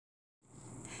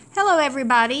Hello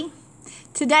everybody.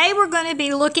 Today we're going to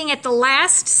be looking at the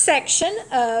last section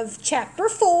of Chapter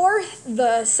 4,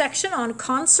 the section on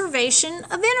conservation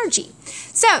of energy.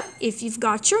 So if you've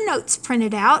got your notes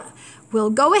printed out,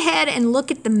 we'll go ahead and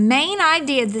look at the main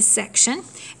idea of this section.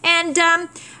 And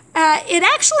it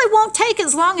actually won't take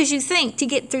as long as you think to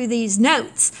get through these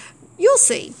notes. You'll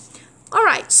see. All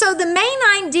right, so the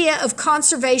main idea of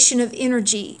conservation of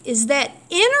energy is that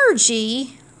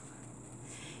energy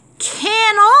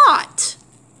cannot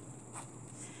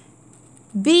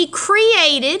be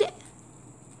created,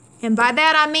 and by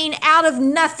that I mean out of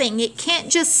nothing. It can't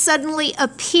just suddenly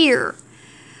appear,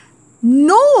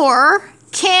 nor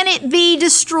can it be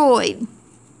destroyed.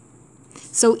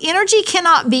 So energy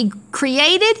cannot be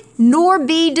created nor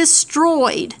be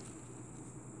destroyed.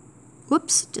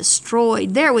 Whoops,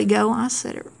 destroyed. There we go.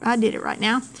 I did it right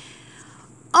now.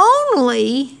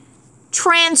 Only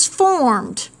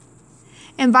transformed.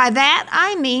 And by that,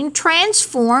 I mean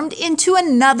transformed into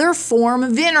another form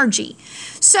of energy.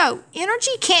 So,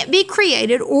 energy can't be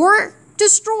created or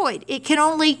destroyed. It can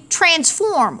only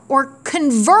transform or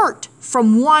convert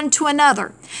from one to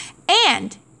another.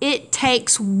 And it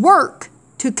takes work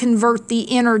to convert the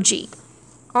energy.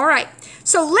 All right,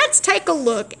 so let's take a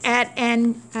look at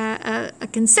a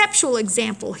conceptual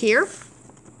example here.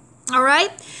 All right.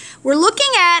 We're looking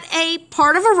at a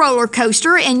part of a roller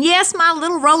coaster, and yes, my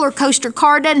little roller coaster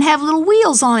car doesn't have little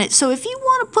wheels on it, so if you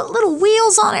want to put little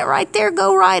wheels on it right there,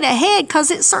 go right ahead,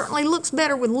 because it certainly looks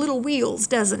better with little wheels,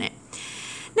 doesn't it?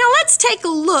 Now let's take a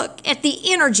look at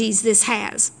the energies this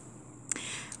has.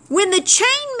 When the chain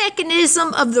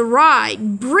mechanism of the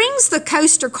ride brings the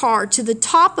coaster car to the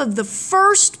top of the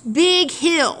first big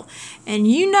hill, and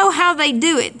you know how they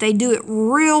do it. They do it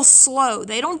real slow.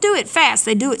 They don't do it fast.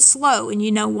 They do it slow. And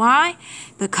you know why?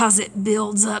 Because it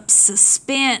builds up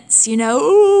suspense. You know,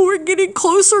 oh, we're getting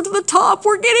closer to the top.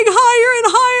 We're getting higher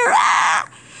and higher. Ah!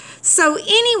 So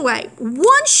anyway,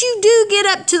 once you do get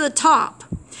up to the top,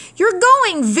 you're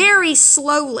going very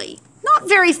slowly, not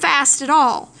very fast at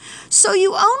all. So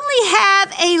you only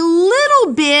have a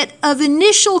little bit of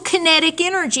initial kinetic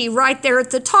energy right there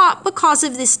at the top because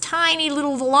of this tiny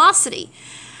little velocity.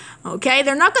 Okay,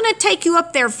 they're not going to take you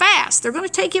up there fast. They're going to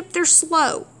take you up there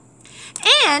slow.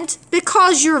 And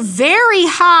because you're very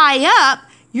high up,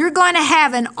 you're going to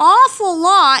have an awful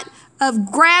lot of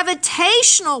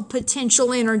gravitational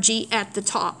potential energy at the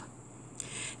top.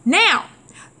 Now,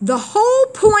 the whole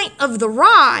point of the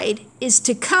ride is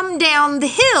to come down the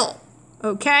hill.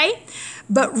 Okay,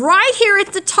 but right here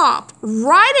at the top,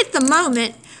 right at the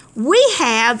moment, we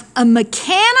have a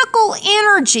mechanical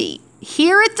energy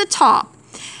here at the top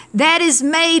that is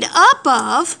made up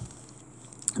of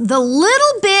the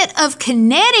little bit of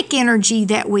kinetic energy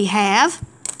that we have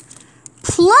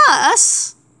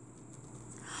plus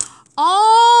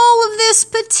all of this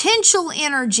potential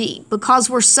energy because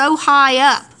we're so high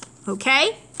up.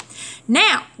 Okay?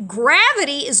 Now,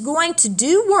 gravity is going to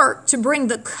do work to bring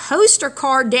the coaster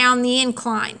car down the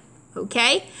incline,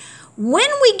 okay? When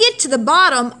we get to the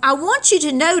bottom, I want you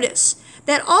to notice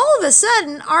that all of a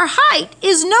sudden our height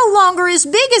is no longer as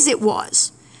big as it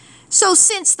was. So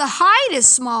since the height is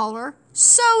smaller,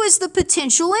 so is the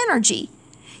potential energy.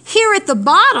 Here at the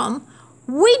bottom,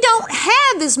 we don't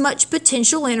have as much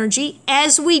potential energy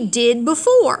as we did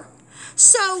before.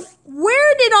 So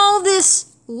where did all this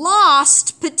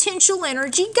lost potential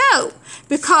energy go?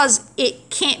 Because it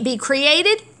can't be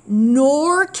created,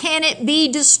 nor can it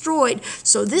be destroyed.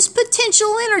 So this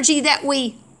potential energy that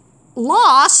we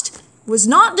lost was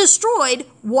not destroyed.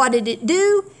 What did it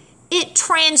do? It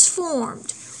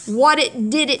transformed. What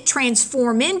did it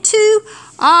transform into?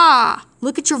 Ah,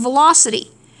 look at your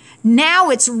velocity. Now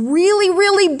it's really,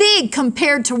 really big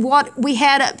compared to what we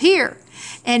had up here.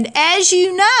 And as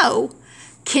you know,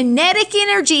 kinetic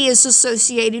energy is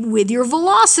associated with your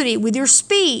velocity, with your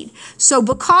speed. So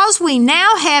because we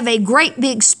now have a great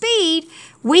big speed,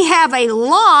 we have a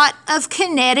lot of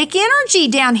kinetic energy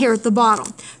down here at the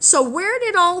bottom. So where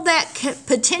did all that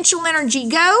potential energy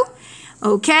go?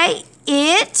 Okay,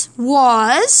 it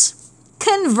was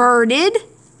converted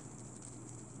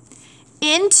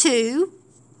into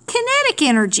kinetic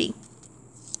energy.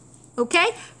 Okay,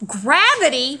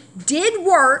 gravity did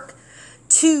work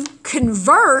to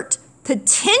convert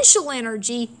potential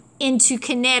energy into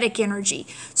kinetic energy.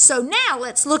 So now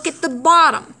let's look at the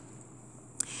bottom.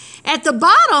 At the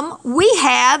bottom, we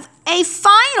have a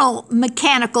final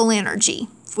mechanical energy.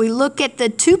 If we look at the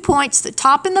 2 points, the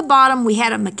top and the bottom, we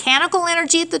had a mechanical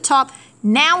energy at the top.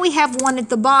 Now we have one at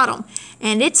the bottom.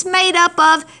 And it's made up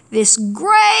of this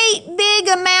great big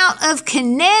amount of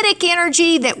kinetic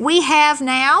energy that we have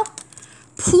now,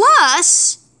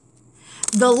 plus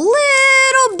the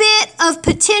little bit of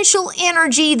potential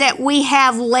energy that we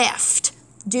have left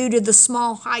due to the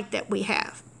small height that we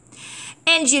have.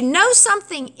 And you know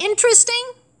something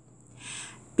interesting?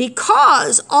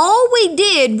 Because all we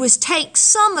did was take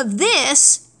some of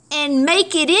this and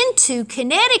make it into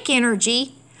kinetic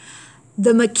energy,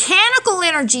 the mechanical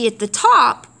energy at the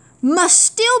top must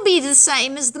still be the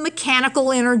same as the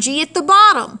mechanical energy at the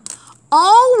bottom.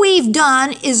 All we've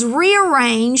done is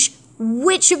rearrange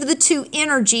which of the two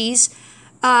energies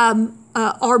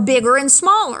are bigger and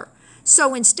smaller.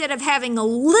 So instead of having a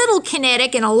little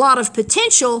kinetic and a lot of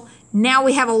potential, now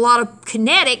we have a lot of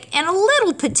kinetic and a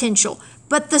little potential.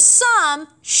 But the sum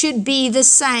should be the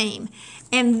same.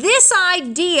 And this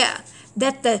idea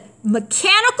that the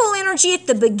mechanical energy at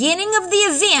the beginning of the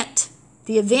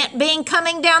event being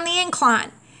coming down the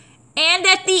incline, and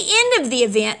at the end of the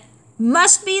event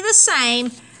must be the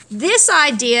same, this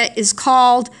idea is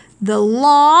called the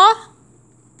law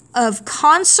of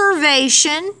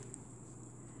conservation,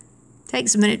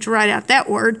 takes a minute to write out that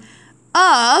word,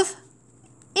 of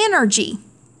energy.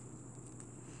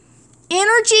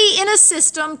 Energy in a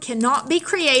system cannot be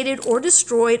created or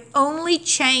destroyed, only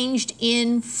changed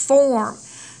in form.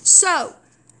 So,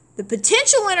 the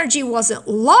potential energy wasn't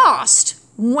lost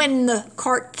when the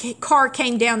car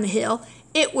came down the hill.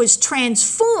 It was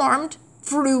transformed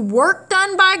through work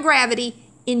done by gravity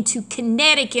into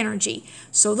kinetic energy.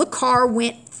 So the car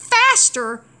went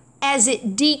faster as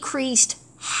it decreased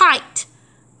height.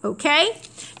 Okay?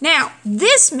 Now,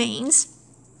 this means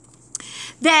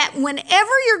that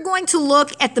whenever you're going to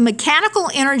look at the mechanical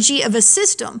energy of a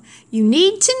system, you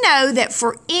need to know that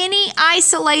for any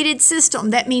isolated system,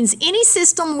 that means any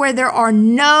system where there are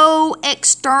no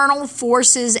external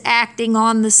forces acting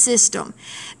on the system,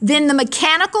 then the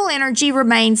mechanical energy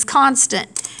remains constant.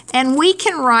 And we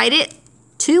can write it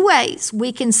two ways.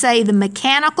 We can say the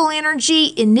mechanical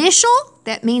energy initial,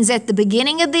 that means at the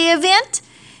beginning of the event,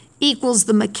 equals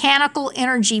the mechanical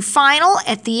energy final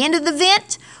at the end of the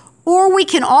event. Or we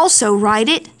can also write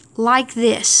it like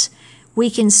this.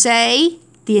 We can say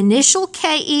the initial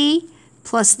KE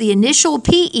plus the initial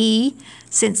PE,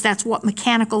 since that's what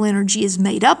mechanical energy is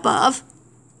made up of,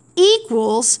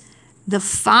 equals the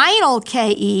final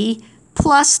KE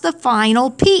plus the final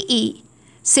PE,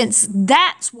 since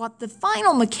that's what the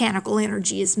final mechanical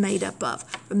energy is made up of.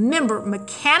 Remember,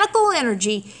 mechanical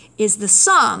energy is the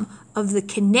sum of the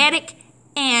kinetic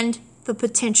and the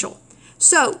potential.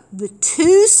 So the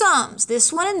two sums,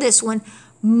 this one and this one,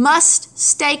 must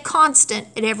stay constant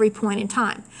at every point in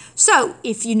time. So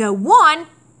if you know one,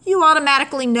 you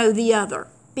automatically know the other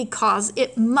because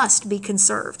it must be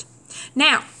conserved.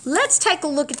 Now, let's take a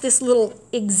look at this little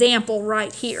example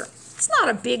right here. It's not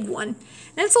a big one,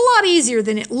 and it's a lot easier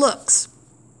than it looks.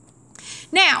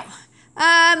 Now,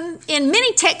 in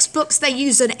many textbooks, they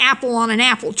use an apple on an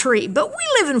apple tree, but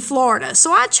we live in Florida,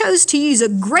 so I chose to use a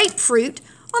grapefruit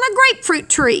on a grapefruit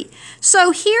tree.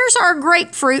 So here's our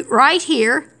grapefruit right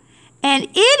here, and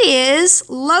it is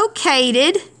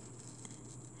located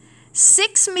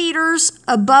 6 meters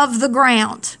above the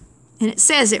ground, and it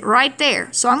says it right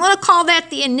there. So I'm going to call that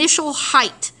the initial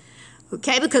height,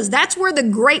 okay, because that's where the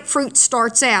grapefruit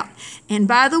starts out. And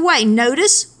by the way,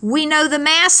 notice we know the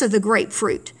mass of the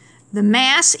grapefruit. The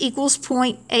mass equals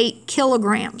 0.8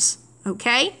 kilograms,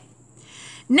 okay?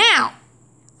 Now,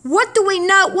 what do we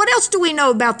know? What else do we know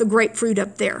about the grapefruit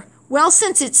up there? Well,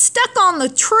 since it's stuck on the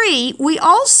tree, we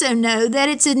also know that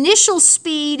its initial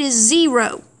speed is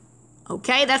 0.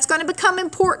 Okay, that's going to become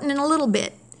important in a little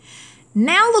bit.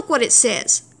 Now look what it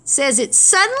says. It says it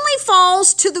suddenly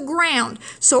falls to the ground.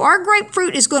 So our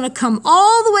grapefruit is going to come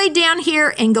all the way down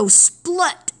here and go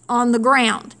split on the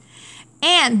ground.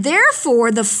 And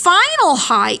therefore, the final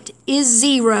height is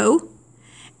 0.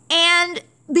 And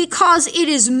because it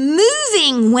is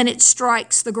moving when it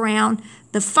strikes the ground,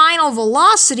 the final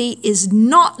velocity is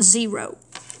not 0,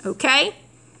 okay?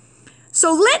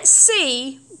 So let's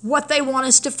see what they want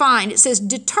us to find. It says,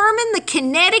 determine the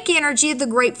kinetic energy of the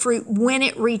grapefruit when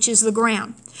it reaches the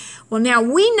ground. Well, now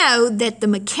we know that the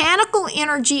mechanical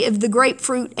energy of the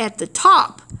grapefruit at the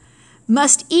top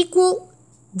must equal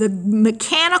the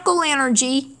mechanical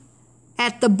energy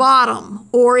at the bottom,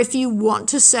 or if you want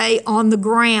to say on the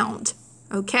ground.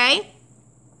 Okay?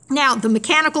 Now, the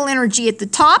mechanical energy at the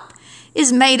top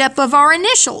is made up of our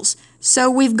initials.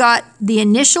 So we've got the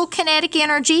initial kinetic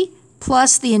energy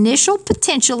plus the initial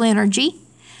potential energy.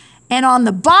 And on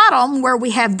the bottom, where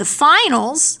we have the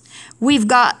finals, we've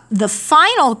got the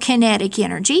final kinetic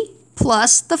energy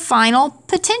plus the final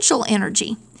potential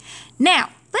energy.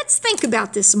 Now, let's think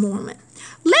about this a moment.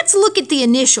 Let's look at the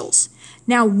initials.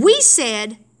 Now, we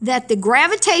said that the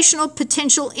gravitational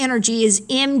potential energy is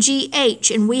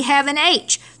mgh, and we have an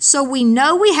h, so we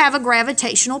know we have a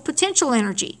gravitational potential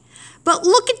energy. But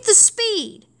look at the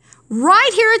speed.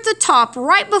 Right here at the top,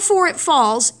 right before it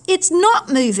falls, it's not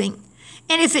moving.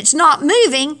 And if it's not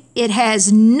moving, it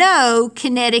has no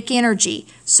kinetic energy.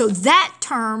 So that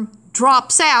term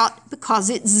drops out because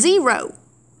it's zero,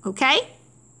 okay?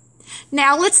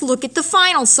 Now let's look at the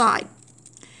final side.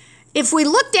 If we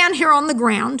look down here on the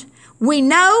ground, we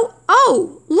know,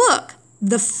 oh, look,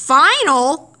 the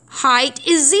final height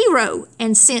is zero.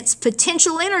 And since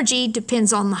potential energy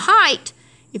depends on the height,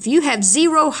 if you have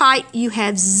zero height, you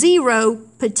have zero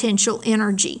potential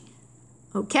energy.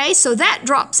 Okay, so that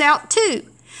drops out too.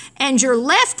 And you're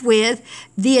left with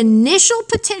the initial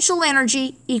potential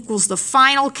energy equals the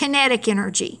final kinetic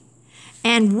energy.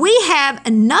 And we have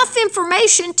enough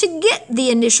information to get the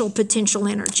initial potential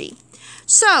energy.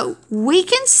 So we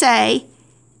can say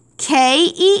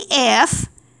KEF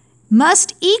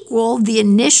must equal the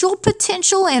initial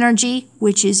potential energy,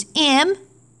 which is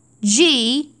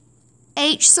mg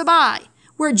h sub I,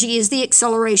 where g is the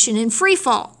acceleration in free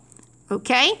fall.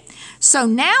 Okay, so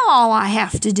now all I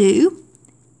have to do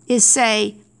is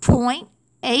say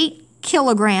 0.8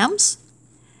 kilograms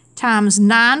times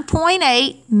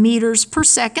 9.8 meters per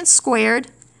second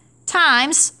squared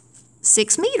times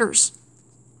 6 meters.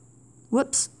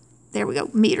 Whoops, there we go,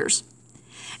 meters.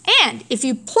 And if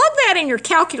you plug that in your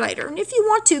calculator, and if you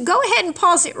want to, go ahead and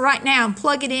pause it right now and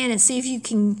plug it in and see if you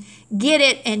can get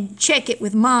it and check it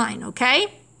with mine, okay?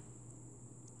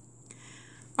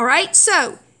 All right,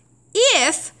 so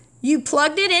if you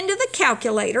plugged it into the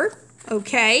calculator,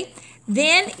 okay,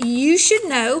 then you should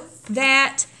know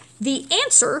that the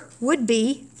answer would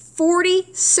be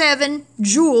 47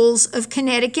 joules of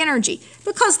kinetic energy,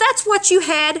 because that's what you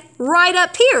had right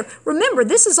up here. Remember,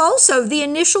 this is also the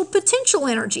initial potential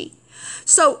energy.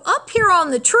 So up here on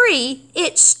the tree,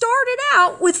 it started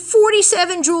out with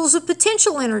 47 joules of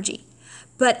potential energy.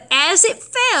 But as it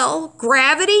fell,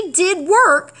 gravity did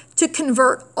work to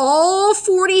convert all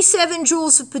 47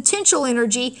 joules of potential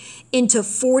energy into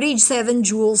 47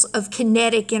 joules of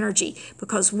kinetic energy,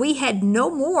 because we had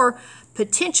no more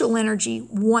potential energy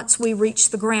once we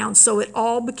reached the ground, so it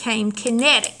all became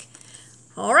kinetic.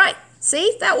 All right,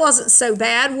 see, that wasn't so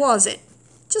bad, was it?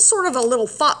 Just sort of a little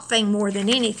thought thing more than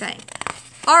anything.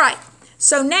 All right,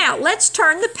 so now let's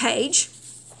turn the page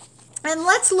and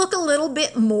let's look a little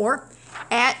bit more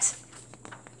at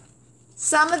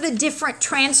some of the different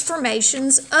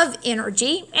transformations of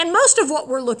energy. And most of what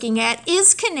we're looking at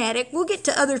is kinetic. We'll get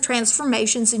to other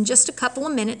transformations in just a couple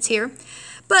of minutes here.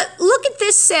 But look at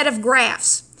this set of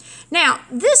graphs. Now,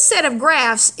 this set of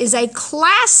graphs is a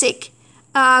classic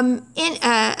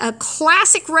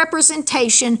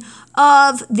representation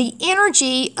of the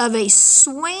energy of a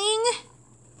swing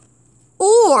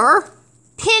or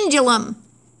pendulum.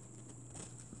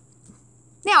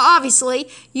 Now, obviously,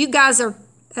 you guys are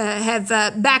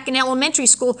back in elementary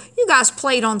school, you guys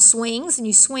played on swings and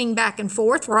you swing back and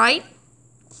forth, right?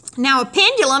 Now, a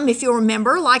pendulum, if you'll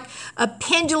remember, like a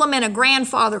pendulum and a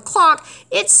grandfather clock,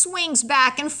 it swings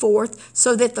back and forth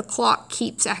so that the clock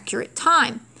keeps accurate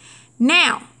time.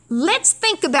 Now, let's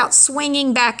think about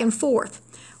swinging back and forth.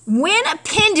 When a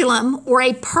pendulum or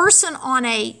a person on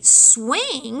a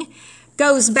swing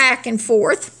goes back and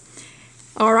forth,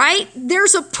 all right,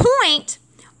 there's a point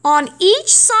on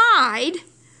each side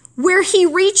where he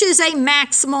reaches a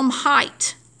maximum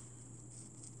height.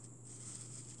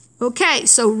 Okay,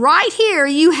 so right here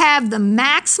you have the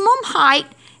maximum height,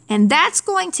 and that's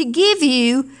going to give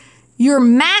you your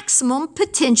maximum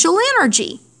potential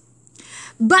energy.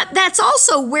 But that's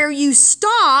also where you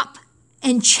stop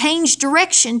and change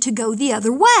direction to go the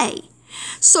other way.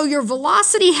 So your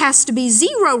velocity has to be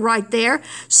zero right there.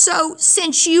 So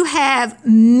since you have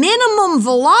minimum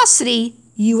velocity,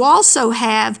 you also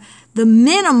have the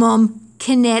minimum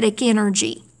kinetic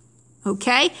energy.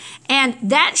 Okay, and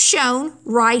that's shown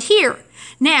right here.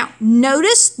 Now,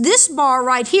 notice this bar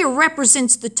right here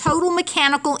represents the total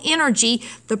mechanical energy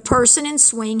the person in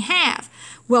swing have.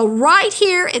 Well, right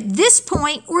here at this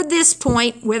point or this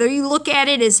point, whether you look at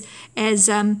it as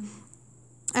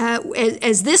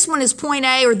this one is point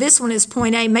A or this one is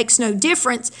point A, makes no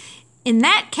difference. In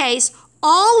that case,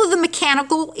 all of the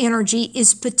mechanical energy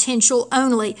is potential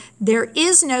only. There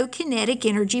is no kinetic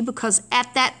energy because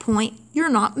at that point you're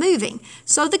not moving.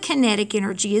 So the kinetic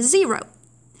energy is zero.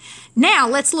 Now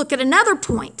let's look at another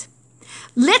point.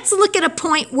 Let's look at a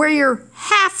point where you're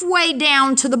halfway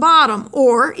down to the bottom,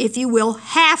 or if you will,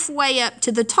 halfway up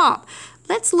to the top.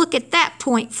 Let's look at that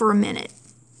point for a minute.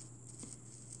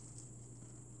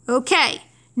 Okay,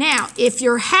 now if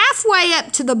you're halfway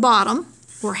up to the bottom,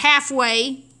 or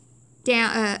halfway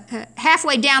down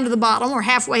to the bottom or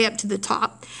halfway up to the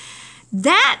top,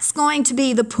 that's going to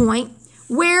be the point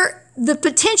where the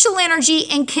potential energy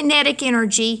and kinetic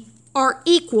energy are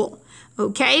equal,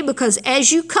 okay? Because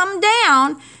as you come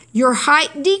down, your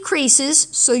height decreases,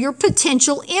 so your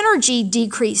potential energy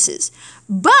decreases.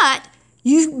 But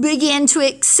you begin to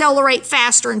accelerate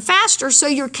faster and faster, so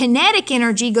your kinetic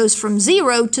energy goes from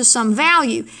 0 to some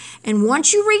value. And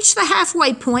once you reach the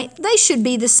halfway point, they should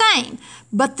be the same.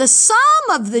 But the sum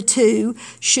of the two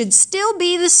should still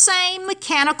be the same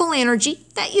mechanical energy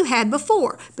that you had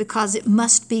before, because it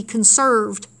must be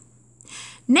conserved.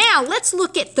 Now, let's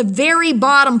look at the very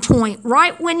bottom point,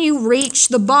 right when you reach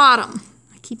the bottom.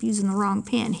 I keep using the wrong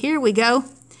pen. Here we go.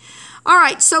 All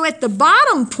right, so at the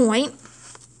bottom point,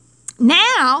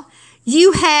 now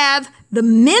you have the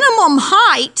minimum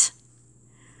height,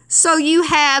 so you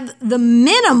have the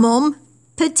minimum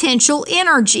potential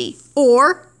energy,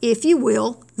 or, if you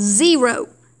will, 0.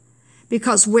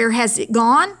 Because where has it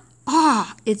gone?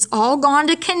 It's all gone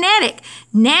to kinetic.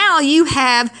 Now you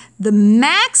have the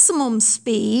maximum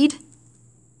speed,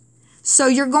 so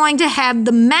you're going to have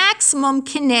the maximum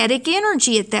kinetic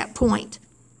energy at that point.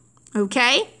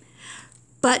 Okay?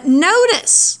 But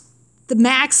notice, the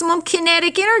maximum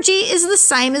kinetic energy is the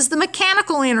same as the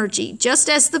mechanical energy, just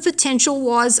as the potential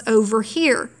was over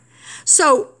here.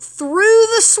 So through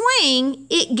the swing,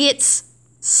 it gets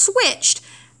switched.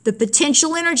 The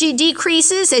potential energy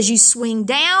decreases as you swing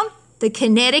down. The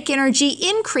kinetic energy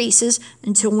increases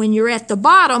until when you're at the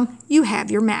bottom, you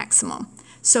have your maximum.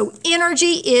 So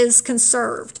energy is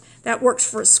conserved. That works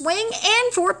for a swing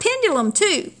and for a pendulum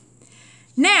too.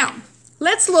 Now,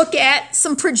 let's look at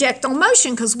some projectile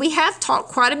motion, because we have taught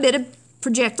quite a bit of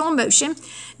projectile motion.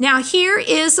 Now here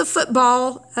is a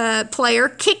football player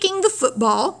kicking the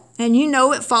football, and you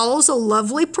know it follows a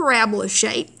lovely parabola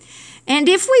shape. And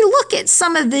if we look at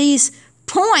some of these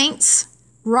points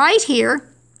right here,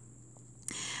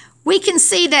 we can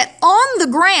see that on the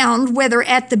ground, whether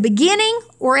at the beginning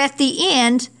or at the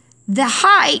end, the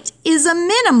height is a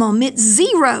minimum, it's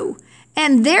 0.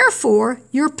 And therefore,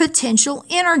 your potential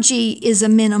energy is a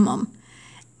minimum.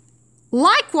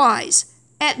 Likewise,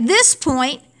 at this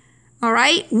point, all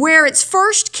right, where it's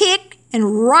first kicked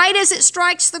and right as it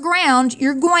strikes the ground,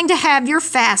 you're going to have your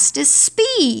fastest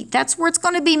speed. That's where it's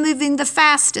going to be moving the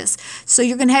fastest. So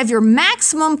you're going to have your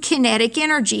maximum kinetic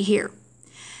energy here.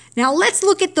 Now let's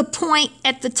look at the point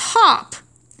at the top.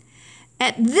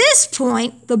 At this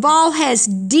point, the ball has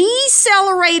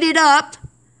decelerated up.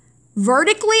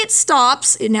 Vertically it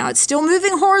stops. Now it's still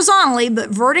moving horizontally, but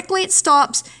vertically it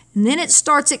stops, and then it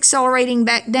starts accelerating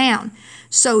back down.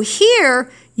 So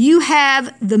here you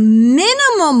have the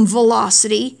minimum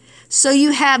velocity, so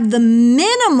you have the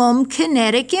minimum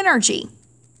kinetic energy.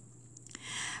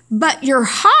 But your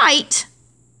height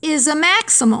is a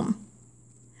maximum.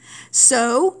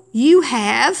 So you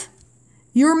have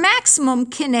your maximum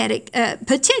kinetic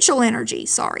potential energy,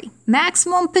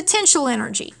 maximum potential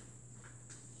energy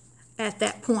at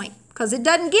that point, because it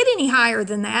doesn't get any higher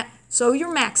than that, so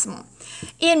your maximum.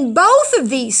 In both of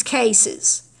these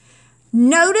cases,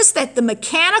 notice that the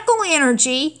mechanical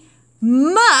energy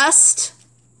must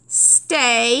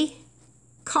stay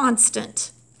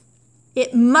constant.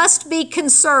 It must be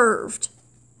conserved.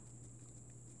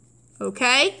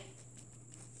 Okay?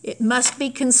 It must be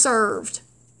conserved.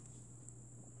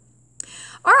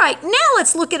 All right, now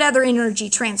let's look at other energy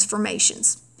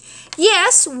transformations.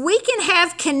 Yes, we can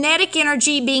have kinetic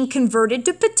energy being converted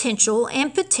to potential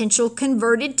and potential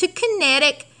converted to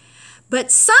kinetic, but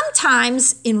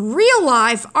sometimes in real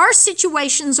life, our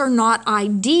situations are not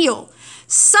ideal.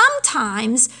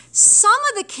 Sometimes some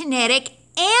of the kinetic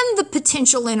and the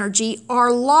potential energy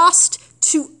are lost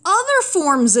to other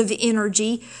forms of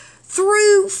energy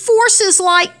through forces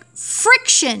like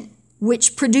friction,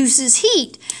 which produces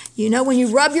heat. You know, when you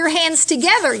rub your hands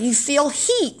together, you feel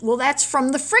heat. Well, that's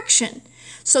from the friction.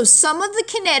 So some of the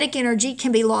kinetic energy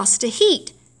can be lost to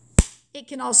heat. It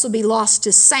can also be lost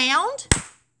to sound,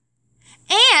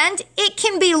 and it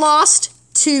can be lost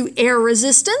to air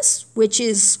resistance, which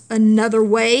is another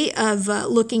way of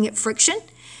looking at friction.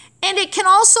 And it can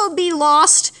also be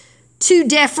lost to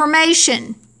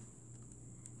deformation.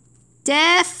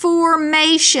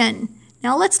 Deformation.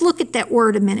 Now let's look at that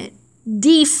word a minute.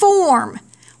 Deform.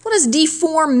 What does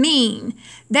deform mean?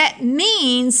 That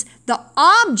means the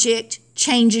object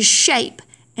changes shape,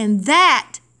 and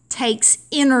that takes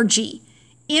energy.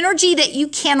 Energy that you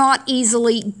cannot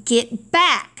easily get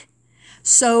back.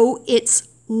 So it's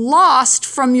lost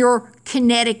from your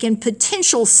kinetic and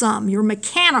potential sum, your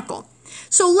mechanical.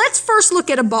 So let's first look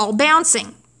at a ball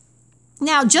bouncing.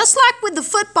 Now, just like with the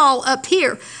football up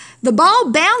here, the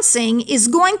ball bouncing is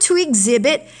going to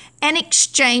exhibit an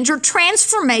exchange or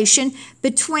transformation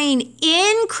between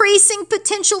increasing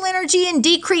potential energy and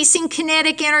decreasing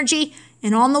kinetic energy,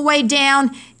 and on the way down,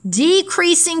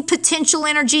 decreasing potential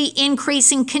energy,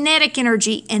 increasing kinetic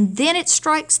energy, and then it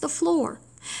strikes the floor.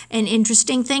 An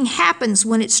interesting thing happens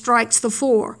when it strikes the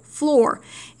floor.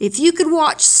 If you could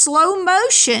watch slow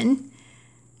motion,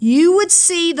 you would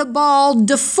see the ball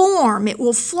deform. It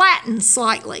will flatten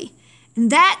slightly.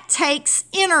 And that takes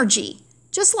energy,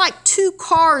 just like two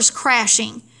cars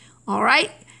crashing, all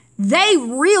right? They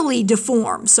really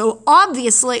deform. So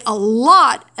obviously a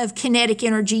lot of kinetic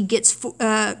energy gets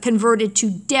converted to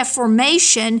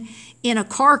deformation in a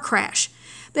car crash.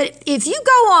 But if you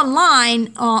go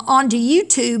online onto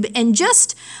YouTube and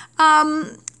just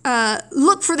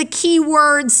look for the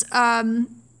keywords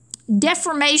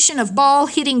deformation of ball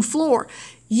hitting floor,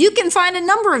 you can find a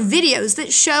number of videos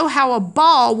that show how a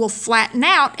ball will flatten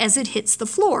out as it hits the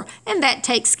floor, and that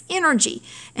takes energy.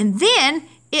 And then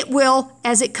it will,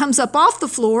 as it comes up off the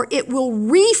floor, it will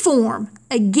reform,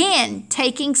 again,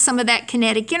 taking some of that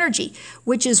kinetic energy,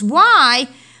 which is why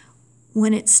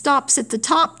when it stops at the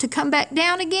top to come back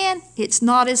down again, it's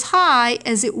not as high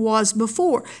as it was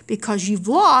before, because you've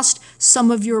lost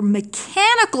some of your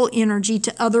mechanical energy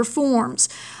to other forms,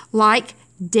 like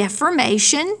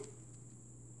deformation.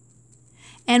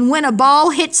 And when a ball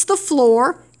hits the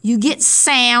floor, you get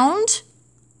sound,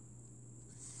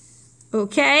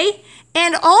 okay?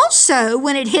 And also,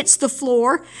 when it hits the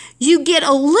floor, you get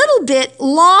a little bit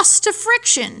loss to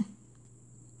friction.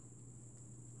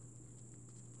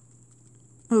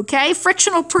 Okay,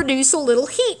 friction will produce a little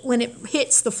heat when it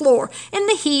hits the floor, and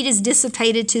the heat is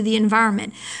dissipated to the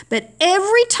environment. But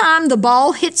every time the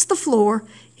ball hits the floor,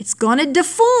 it's going to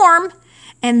deform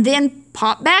and then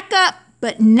pop back up.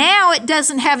 But now it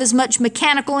doesn't have as much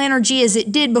mechanical energy as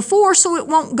it did before, so it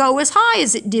won't go as high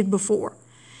as it did before.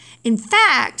 In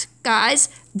fact, guys,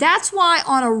 that's why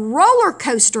on a roller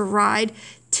coaster ride,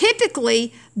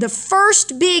 typically the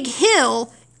first big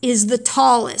hill is the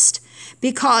tallest,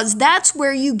 because that's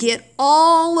where you get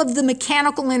all of the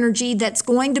mechanical energy that's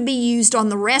going to be used on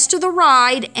the rest of the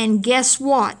ride. And guess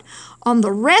what? On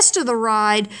the rest of the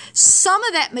ride, some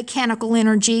of that mechanical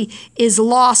energy is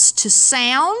lost to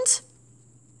sound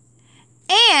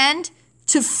and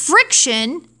to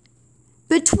friction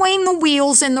between the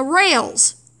wheels and the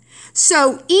rails.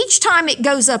 So each time it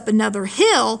goes up another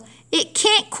hill, it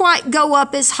can't quite go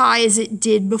up as high as it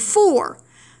did before.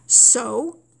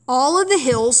 So all of the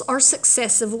hills are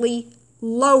successively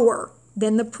lower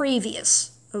than the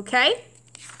previous, okay?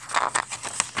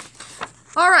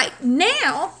 All right,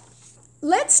 now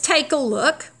let's take a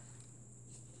look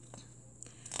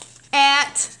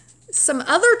at some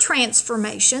other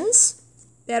transformations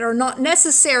that are not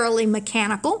necessarily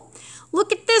mechanical.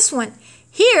 Look at this one.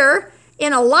 Here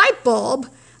in a light bulb,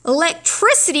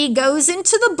 electricity goes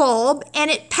into the bulb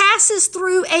and it passes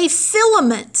through a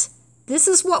filament. This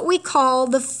is what we call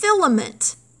the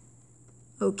filament.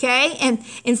 Okay, and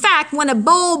in fact, when a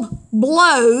bulb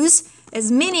blows,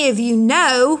 as many of you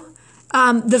know,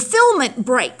 the filament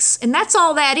breaks, and that's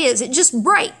all that is. It just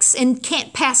breaks and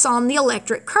can't pass on the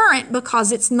electric current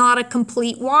because it's not a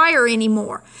complete wire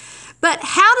anymore. But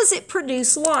how does it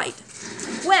produce light?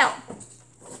 Well,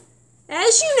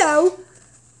 as you know,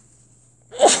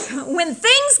 when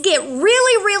things get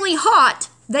really, really hot,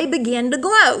 they begin to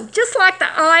glow. Just like the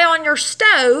eye on your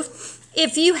stove,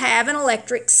 if you have an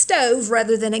electric stove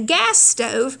rather than a gas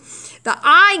stove, the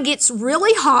eye gets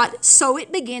really hot, so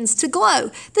it begins to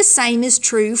glow. The same is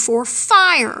true for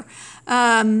fire.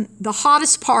 The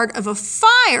hottest part of a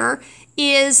fire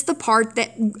is the part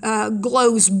that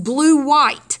glows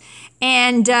blue-white.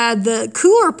 And the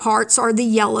cooler parts are the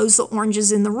yellows, the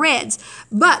oranges, and the reds.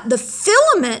 But the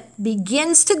filament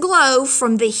begins to glow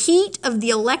from the heat of the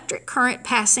electric current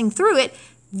passing through it.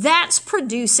 That's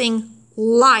producing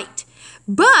light.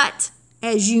 But,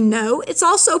 as you know, it's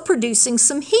also producing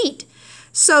some heat.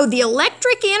 So the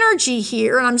electric energy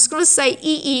here, and I'm just going to say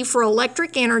EE for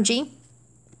electric energy,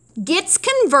 gets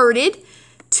converted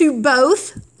to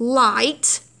both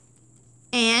light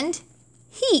and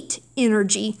heat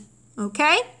energy.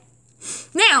 Okay?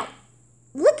 Now,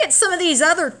 look at some of these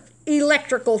other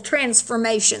electrical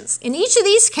transformations. In each of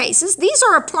these cases, these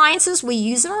are appliances we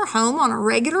use in our home on a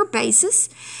regular basis,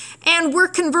 and we're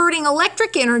converting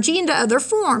electric energy into other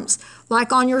forms.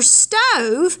 Like on your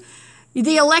stove,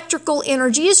 the electrical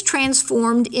energy is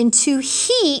transformed into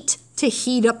heat to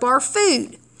heat up our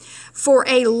food. For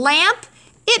a lamp,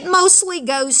 it mostly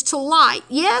goes to light.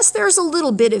 Yes, there's a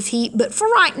little bit of heat, but for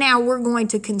right now, we're going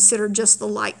to consider just the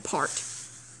light part.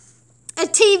 a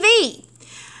TV.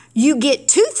 You get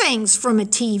two things from a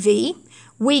TV.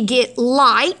 We get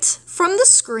light from the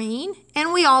screen,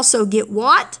 and we also get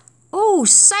what? Oh,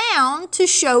 sound to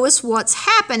show us what's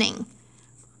happening.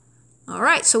 All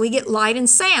right, so we get light and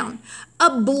sound. A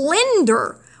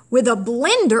blender. With a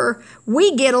blender,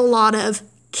 we get a lot of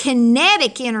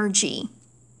kinetic energy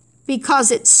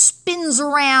because it spins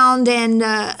around and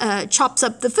chops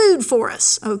up the food for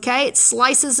us, okay? It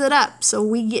slices it up, so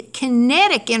we get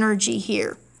kinetic energy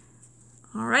here.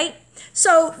 All right,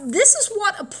 so this is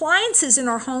what appliances in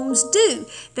our homes do.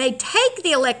 They take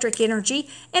the electric energy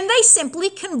and they simply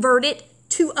convert it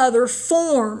to other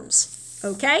forms,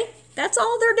 okay? That's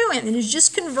all they're doing, and is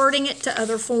just converting it to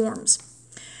other forms.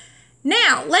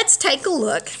 Now, let's take a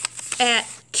look at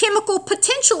chemical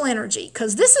potential energy,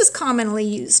 because this is commonly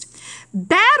used.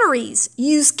 Batteries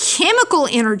use chemical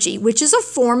energy, which is a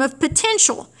form of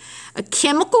potential. A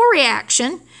chemical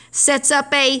reaction sets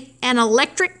up an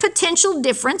electric potential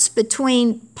difference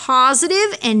between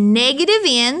positive and negative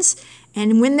ends,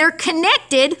 and when they're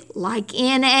connected, like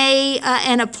in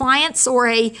an appliance or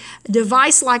a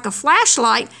device like a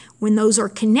flashlight, when those are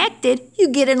connected, you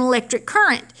get an electric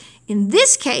current. In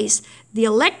this case, the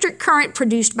electric current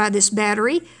produced by this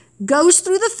battery goes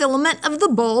through the filament of the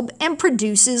bulb and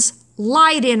produces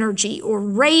light energy or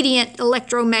radiant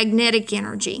electromagnetic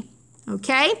energy.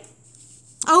 Okay?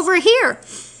 Over here,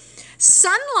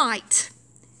 sunlight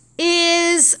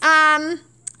is sunlight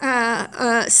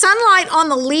on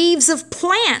the leaves of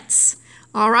plants.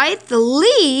 All right? The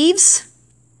leaves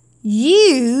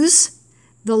use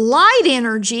the light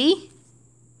energy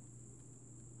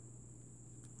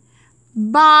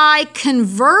by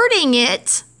converting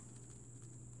it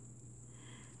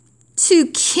to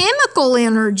chemical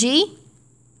energy,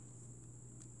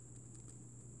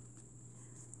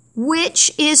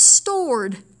 which is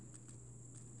stored.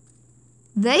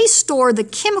 They store the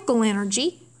chemical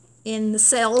energy in the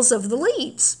cells of the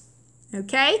leaves.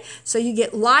 Okay? So you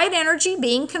get light energy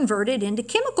being converted into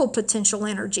chemical potential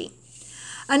energy.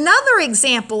 Another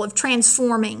example of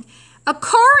transforming: a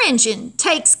car engine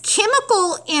takes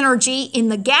chemical energy in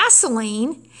the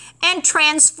gasoline and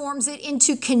transforms it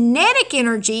into kinetic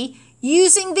energy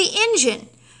using the engine.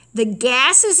 The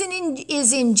gas is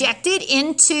injected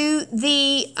into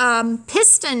the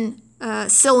piston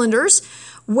cylinders,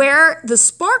 where the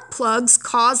spark plugs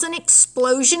cause an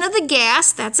explosion of the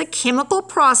gas. That's a chemical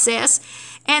process,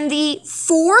 and the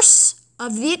force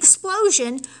of the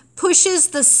explosion pushes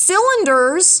the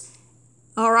cylinders,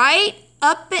 all right,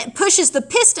 pushes the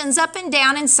pistons up and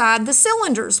down inside the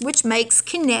cylinders, which makes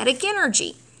kinetic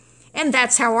energy. And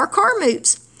that's how our car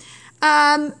moves.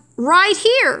 Right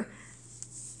here,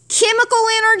 chemical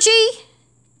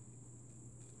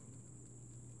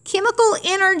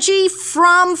energy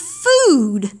from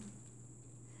food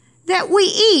that we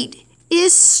eat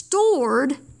is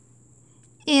stored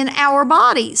in our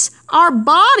bodies. Our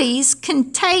bodies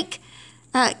can take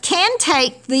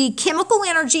the chemical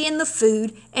energy in the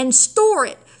food and store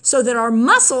it so that our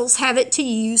muscles have it to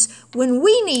use when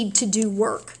we need to do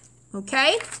work.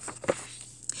 Okay?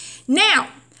 Now,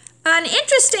 an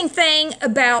interesting thing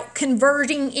about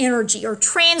converting energy or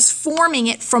transforming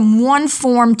it from one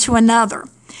form to another,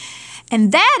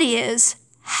 and that is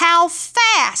how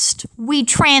fast we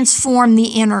transform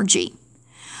the energy.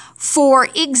 For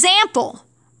example,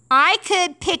 I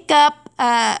could pick up,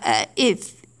 I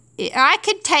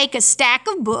could take a stack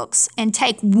of books and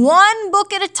take one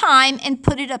book at a time and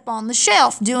put it up on the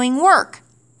shelf doing work.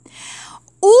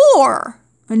 Or,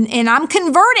 and I'm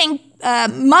converting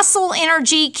muscle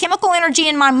energy, chemical energy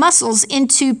in my muscles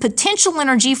into potential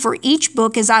energy for each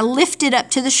book as I lift it up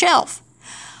to the shelf.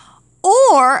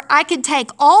 Or I could take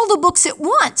all the books at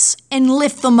once and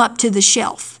lift them up to the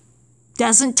shelf.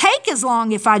 Doesn't take as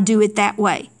long if I do it that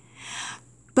way.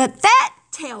 But that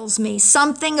tells me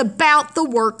something about the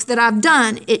work that I've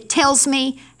done. It tells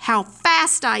me how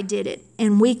fast I did it,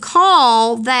 and we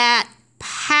call that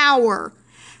power.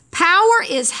 Power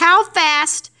is how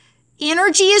fast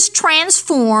energy is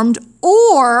transformed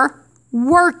or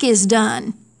work is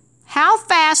done. How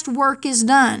fast work is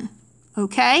done.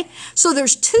 Okay? So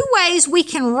there's two ways we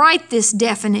can write this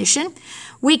definition.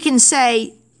 We can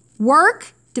say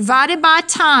work divided by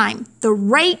time, the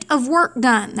rate of work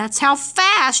done. That's how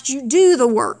fast you do the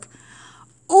work.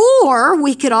 Or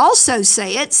we could also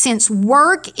say it, since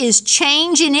work is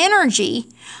change in energy,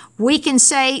 we can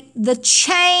say the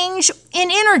change in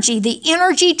energy, the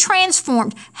energy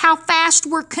transformed, how fast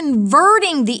we're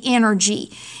converting the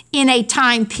energy in a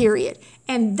time period.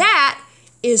 And that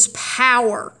is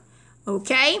power,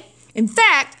 okay? In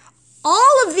fact,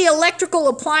 all of the electrical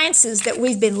appliances that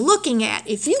we've been looking at,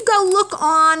 if you go look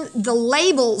on the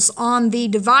labels on the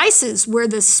devices where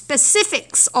the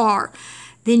specifics are,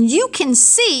 then you can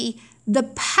see the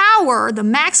power, the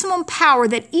maximum power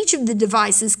that each of the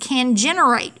devices can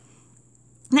generate.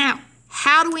 Now,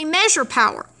 how do we measure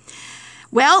power?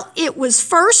 Well, it was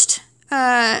first,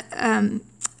 power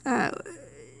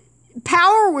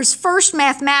was first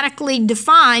mathematically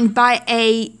defined by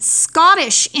a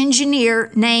Scottish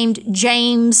engineer named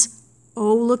James,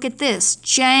 oh look at this,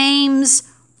 James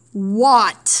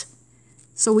Watt.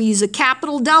 So we use a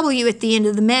capital W at the end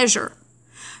of the measure.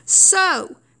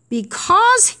 So,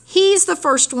 because he's the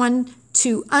first one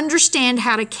to understand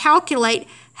how to calculate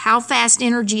how fast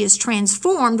energy is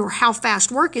transformed or how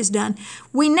fast work is done,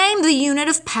 we named the unit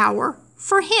of power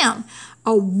for him.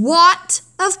 A watt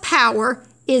of power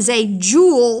is a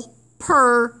joule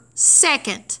per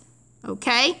second,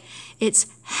 okay? It's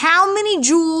how many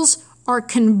joules are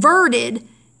converted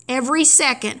every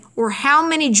second, or how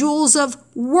many joules of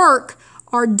work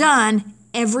are done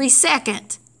every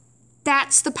second.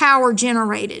 That's the power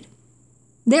generated.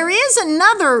 There is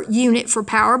another unit for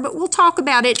power, but we'll talk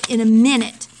about it in a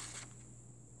minute.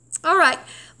 All right,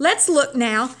 let's look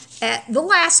now at the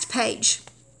last page.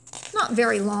 Not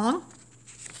very long.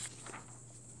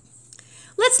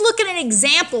 Let's look at an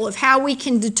example of how we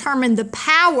can determine the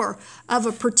power of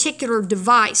a particular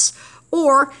device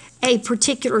or a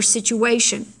particular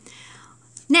situation.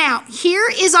 Now, here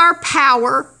is our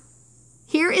power.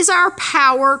 Here is our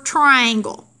power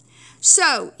triangle.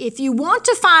 So, if you want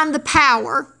to find the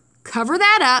power, cover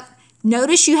that up.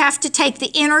 Notice you have to take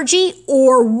the energy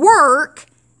or work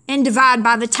and divide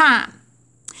by the time.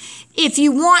 If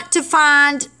you want to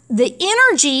find the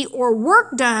energy or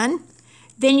work done,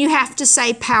 then you have to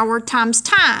say power times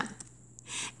time.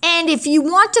 And if you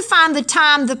want to find the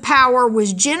time the power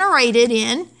was generated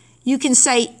in, you can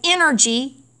say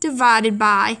energy divided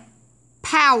by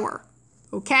power,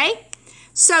 okay?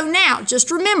 So now,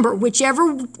 just remember,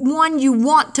 whichever one you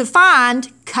want to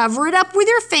find, cover it up with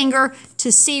your finger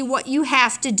to see what you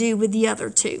have to do with the other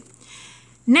two.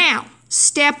 Now,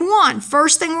 step one,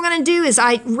 first thing we're going to do is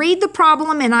read the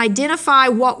problem and identify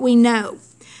what we know.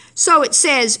 So it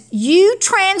says, you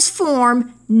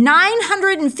transform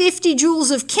 950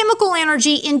 joules of chemical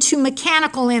energy into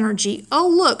mechanical energy. Oh,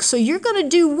 look, so you're going to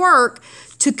do work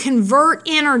to convert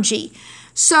energy.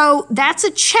 So that's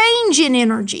a change in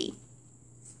energy.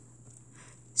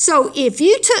 So if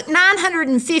you took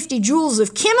 950 joules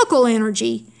of chemical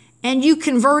energy and you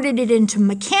converted it into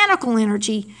mechanical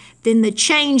energy, then the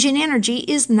change in energy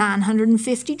is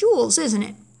 950 joules, isn't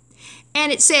it?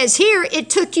 And it says here, it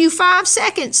took you 5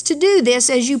 seconds to do this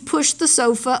as you pushed the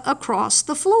sofa across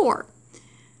the floor.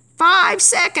 5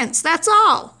 seconds, that's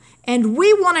all. And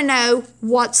we want to know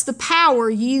what's the power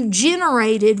you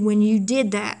generated when you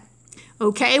did that.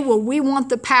 Okay, well, we want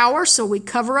the power, so we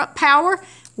cover up power.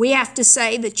 We have to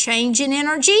say the change in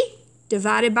energy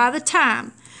divided by the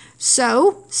time.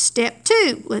 So, step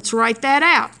 2, let's write that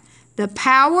out. The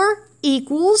power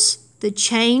equals the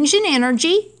change in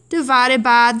energy divided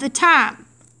by the time.